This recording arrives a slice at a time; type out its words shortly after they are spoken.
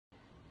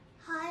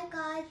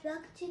guys,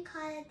 welcome to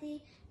Kyla, the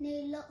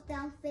new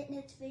lockdown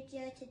fitness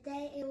video.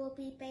 Today it will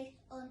be based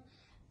on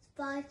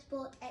 5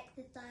 sport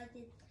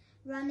exercises: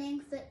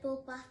 running,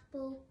 football,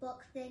 basketball,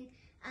 boxing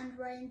and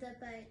rowing the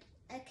boat.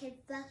 Okay,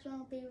 first one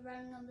will be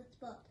running on the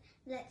spot.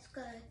 Let's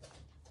go.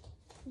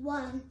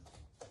 1,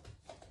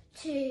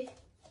 2,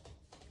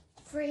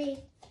 3,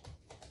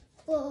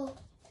 4,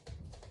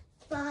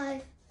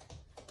 5,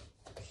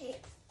 6,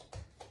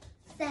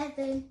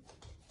 7,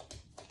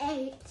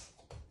 8,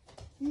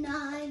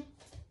 9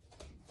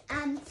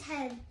 and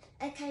 10.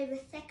 Okay, the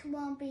second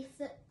one will be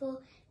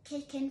football,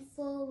 kicking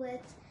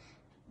forwards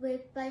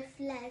with both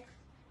legs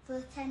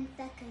for 10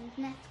 seconds.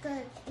 Let's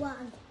go.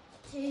 1,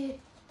 2,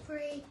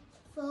 3,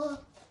 4,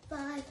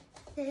 5,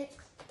 6,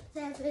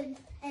 7,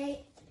 8,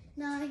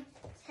 9,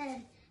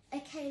 10.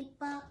 Okay,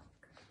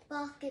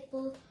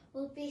 basketball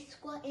will be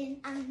squatting,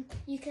 and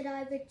you could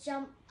either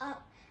jump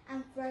up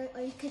and throw,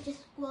 or you could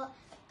just squat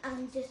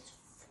and just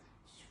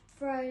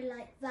throw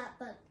like that,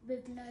 but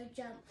with no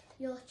jump.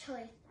 Your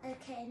choice.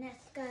 Okay,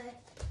 let's go.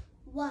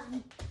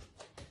 1,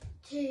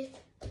 2,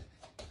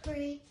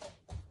 3,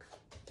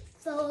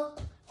 4,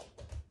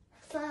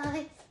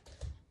 5,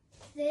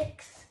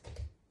 6,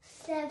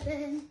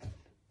 7,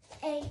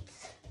 8,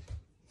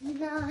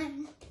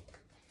 9,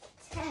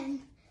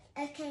 10.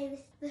 Okay,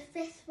 the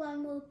fifth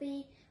one will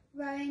be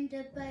rowing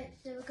the boat.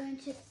 So we're going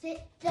to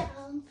sit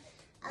down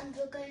and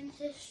we're going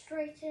to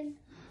straighten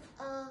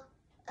our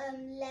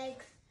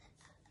legs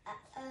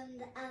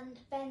and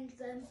bend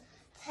them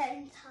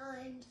 10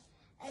 times.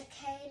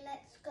 Okay,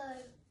 let's go.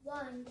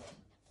 1,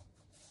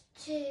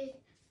 2,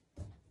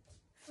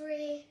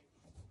 3,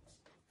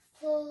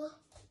 4,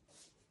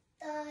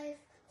 5,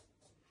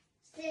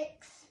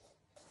 6,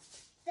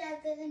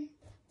 7,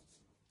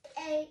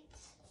 8,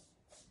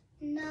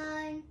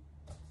 9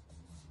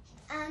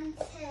 and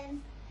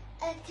 10.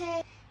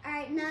 Okay,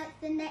 alright, now it's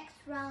the next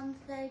round.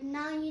 So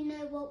now you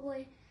know what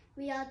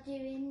we are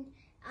doing.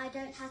 I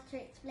don't have to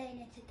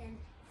explain it again.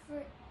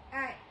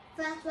 Alright,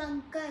 first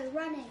one, go,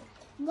 running.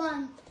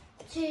 1,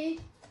 2,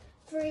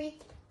 3,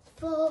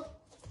 4,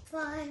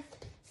 5,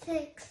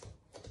 6,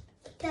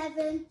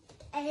 7,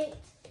 8,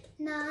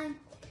 9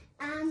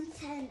 and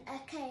 10.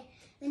 Okay,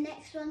 the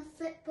next one,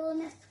 football.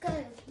 Let's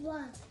go.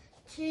 1,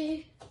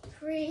 2,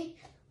 3,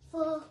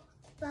 4,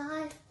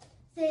 5,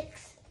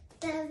 6,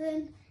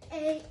 7,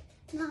 8,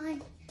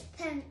 9,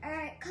 10.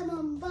 Alright, come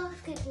on,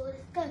 basketball.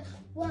 Let's go.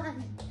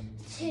 1,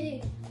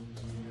 2,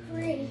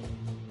 3,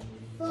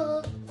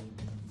 4,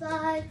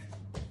 5,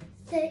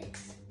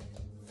 6,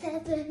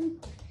 7,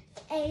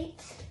 8,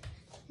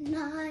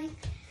 9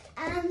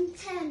 and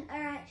 10.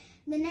 Alright,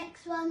 the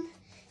next one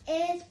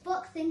is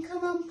boxing.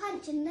 Come on,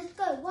 punching. Let's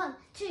go. 1,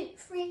 2,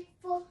 3,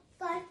 4,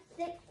 5,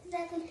 6,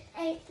 7,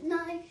 8,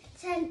 9,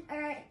 10.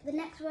 Alright, the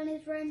next one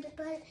is rowing the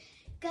boat.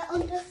 Get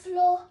on the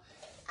floor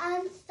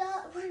and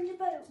start rowing the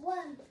boat.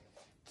 1,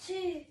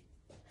 2,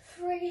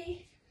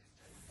 3,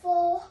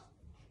 4,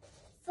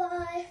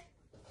 5,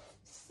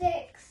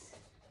 6,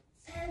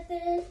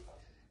 7,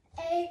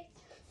 8,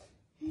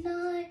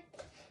 9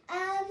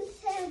 and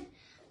 10.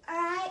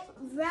 Alright,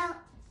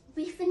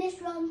 we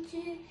finished round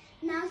 2.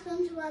 Now it's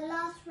on to our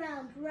last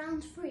round,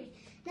 round 3.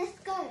 Let's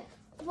go.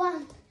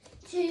 1,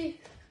 2,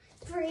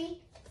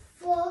 3,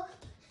 4,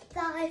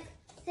 5,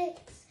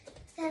 6,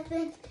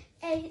 7,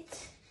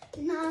 8,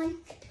 9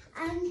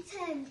 and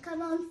 10.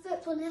 Come on,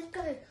 football, let's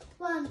go.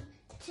 1,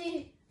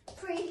 2,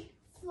 3,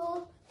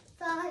 4,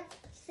 5,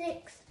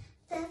 6,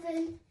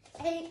 7,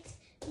 8,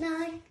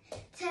 9,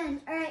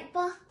 10. Alright,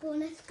 basketball,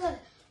 let's go.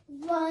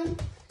 1,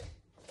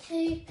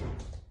 2,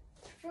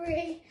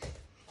 3,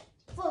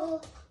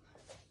 4,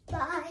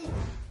 5,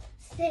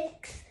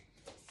 6,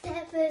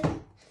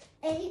 7,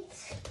 8,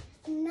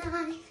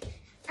 9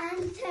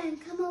 and 10.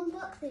 Come on,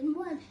 boxing.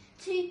 1,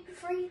 2,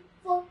 3,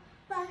 4,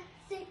 5,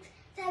 6,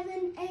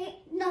 7, 8,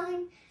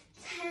 9,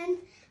 10.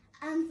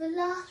 And the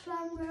last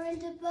one, we're in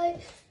the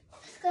boat.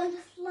 It's going to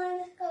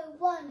fly. Let's go.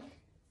 1,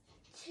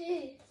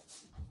 2,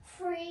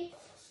 3,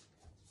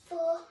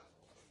 4,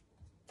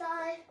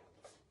 5,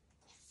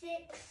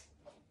 6,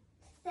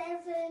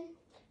 7,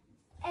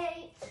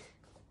 8,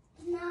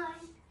 9,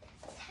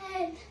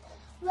 10.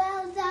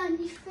 Well done.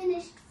 You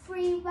finished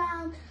 3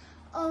 rounds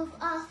of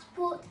our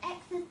sport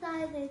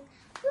exercises.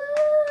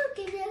 Woo!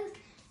 Give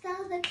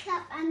yourselves a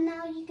clap, and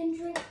now you can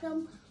drink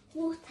some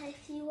water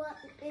if you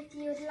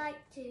would like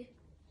to.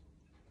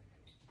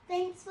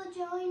 Thanks for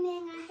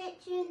joining. I hope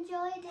you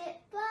enjoyed it.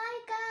 Bye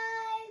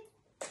guys.